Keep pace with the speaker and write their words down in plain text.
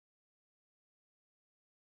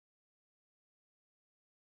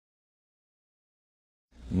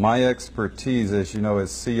My expertise, as you know, is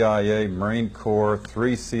CIA, Marine Corps,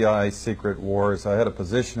 3 CIA secret wars. I had a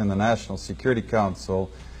position in the National Security Council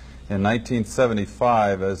in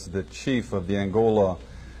 1975 as the chief of the Angola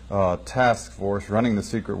task force running the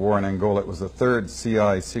secret war in Angola. It was the 3rd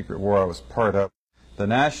CIA secret war I was part of. The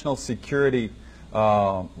National Security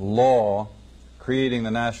law creating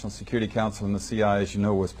the National Security Council and the CIA, as you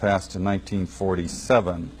know, was passed in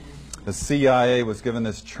 1947. The CIA was given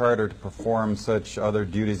this charter to perform such other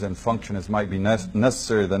duties and function as might be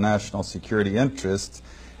necessary to the national security interests,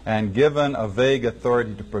 and given a vague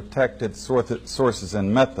authority to protect its sources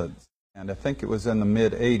and methods. And I think it was in the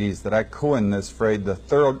mid-'80s that I coined this phrase, the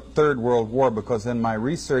Third World War, because in my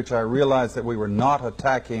research I realized that we were not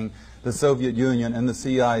attacking the Soviet Union and the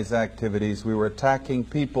CIA's activities. We were attacking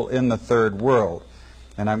people in the Third World.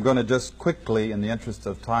 And I'm going to just quickly, in the interest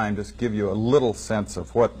of time, just give you a little sense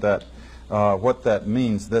of what that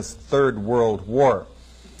means, this Third World War.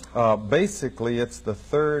 Basically, it's the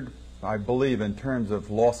third, I believe, in terms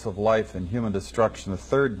of loss of life and human destruction, the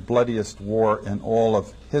third bloodiest war in all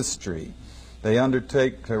of history. They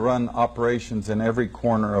undertake to run operations in every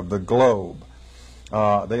corner of the globe.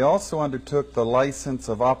 They also undertook the license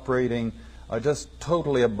of operating just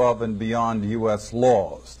totally above and beyond U.S.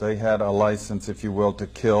 laws. They had a license, if you will, to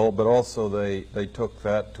kill, but also they took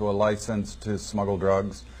that to a license to smuggle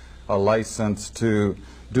drugs, a license to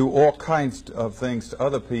do all kinds of things to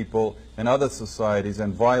other people in other societies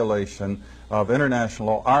in violation of international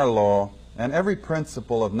law, our law, and every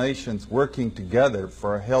principle of nations working together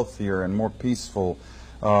for a healthier and more peaceful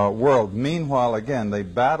world. Meanwhile, again, they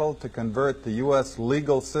battled to convert the U.S.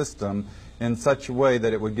 legal system in such a way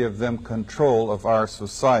that it would give them control of our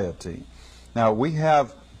society. Now, we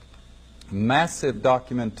have massive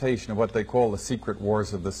documentation of what they call the secret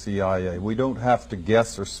wars of the CIA. We don't have to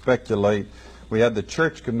guess or speculate. We had the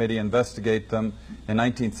Church Committee investigate them in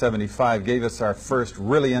 1975, gave us our first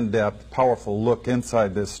really in-depth, powerful look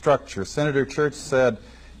inside this structure. Senator Church said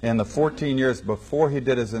in the 14 years before he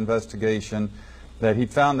did his investigation that he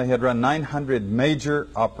found they had run 900 major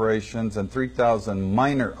operations and 3,000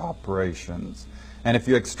 minor operations. And if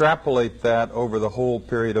you extrapolate that over the whole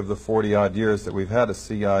period of the 40-odd years that we've had a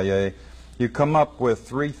CIA, you come up with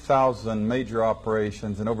 3,000 major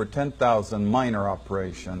operations and over 10,000 minor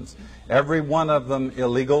operations. Every one of them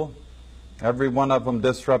illegal, every one of them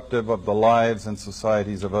disruptive of the lives and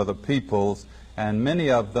societies of other peoples, and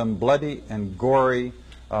many of them bloody and gory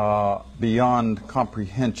beyond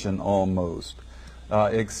comprehension almost.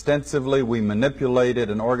 Extensively, we manipulated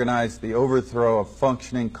and organized the overthrow of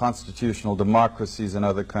functioning constitutional democracies in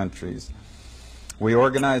other countries. We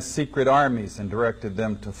organized secret armies and directed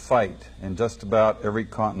them to fight in just about every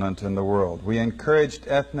continent in the world. We encouraged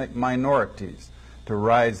ethnic minorities to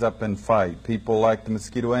rise up and fight, people like the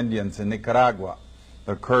Mosquito Indians in Nicaragua,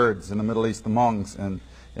 the Kurds in the Middle East, the Mongs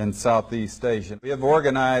in Southeast Asia. We have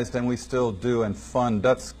organized, and we still do, and fund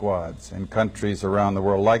death squads in countries around the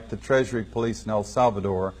world, like the Treasury Police in El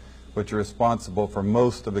Salvador, which are responsible for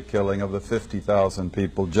most of the killing of the 50,000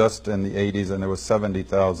 people just in the 80s, and there was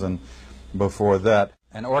 70,000 before that.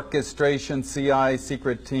 And orchestration, CIA,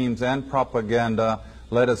 secret teams, and propaganda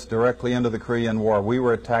led us directly into the Korean War. We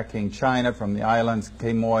were attacking China from the islands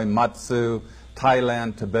Quemoy, Matsu,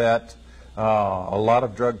 Thailand, Tibet. A lot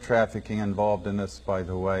of drug trafficking involved in this, by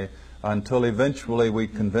the way, until eventually we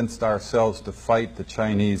convinced ourselves to fight the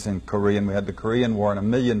Chinese in Korea, and we had the Korean War, and 1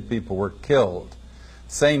 million people were killed.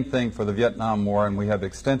 Same thing for the Vietnam War, and we have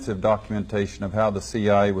extensive documentation of how the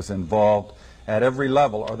CIA was involved at every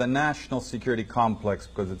level, or the national security complex,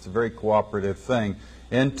 because it's a very cooperative thing,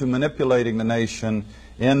 into manipulating the nation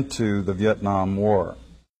into the Vietnam War.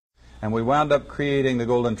 And we wound up creating the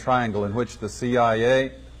Golden Triangle, in which the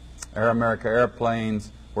CIA, Air America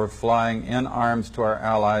airplanes were flying in arms to our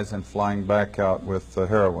allies and flying back out with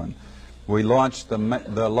heroin. We launched the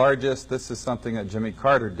largest, this is something that Jimmy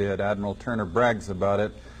Carter did, Admiral Turner brags about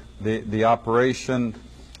it, the operation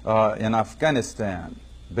in Afghanistan.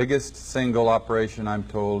 Biggest single operation, I'm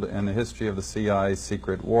told, in the history of the CIA's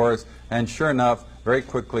secret wars. And sure enough, very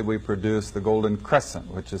quickly we produced the Golden Crescent,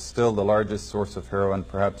 which is still the largest source of heroin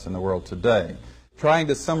perhaps in the world today. Trying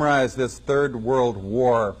to summarize this Third World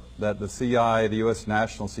War that the CIA, the U.S.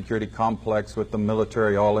 national security complex with the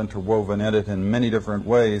military all interwoven in it in many different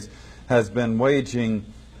ways, has been waging.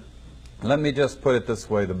 Let me just put it this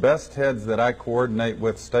way. The best heads that I coordinate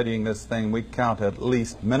with studying this thing, we count at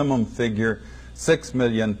least minimum figure 6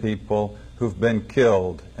 million people who've been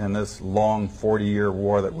killed in this long 40-year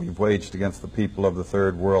war that we've waged against the people of the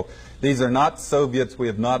Third World. These are not Soviets. We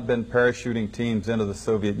have not been parachuting teams into the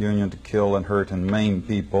Soviet Union to kill and hurt and maim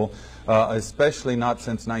people, especially not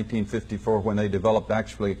since 1954 when they developed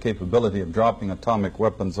actually a capability of dropping atomic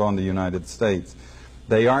weapons on the United States.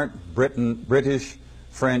 They aren't British,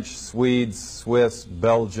 French, Swedes, Swiss,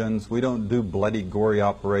 Belgians. We don't do bloody, gory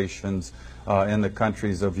operations in the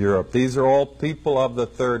countries of Europe. These are all people of the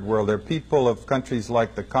Third World. They're people of countries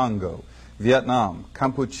like the Congo, Vietnam,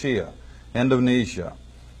 Kampuchea, Indonesia,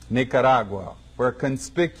 Nicaragua, where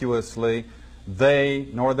conspicuously they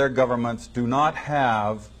nor their governments do not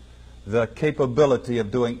have the capability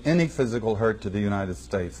of doing any physical hurt to the United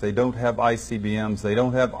States. They don't have ICBMs. They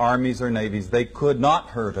don't have armies or navies. They could not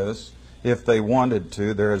hurt us if they wanted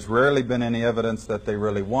to. There has rarely been any evidence that they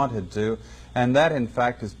really wanted to. And that, in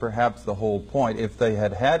fact, is perhaps the whole point. If they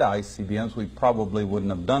had had ICBMs, we probably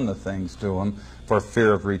wouldn't have done the things to them for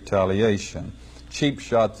fear of retaliation. Cheap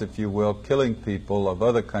shots, if you will, killing people of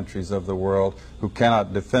other countries of the world who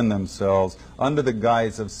cannot defend themselves under the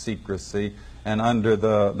guise of secrecy and under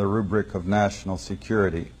the rubric of national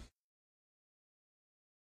security.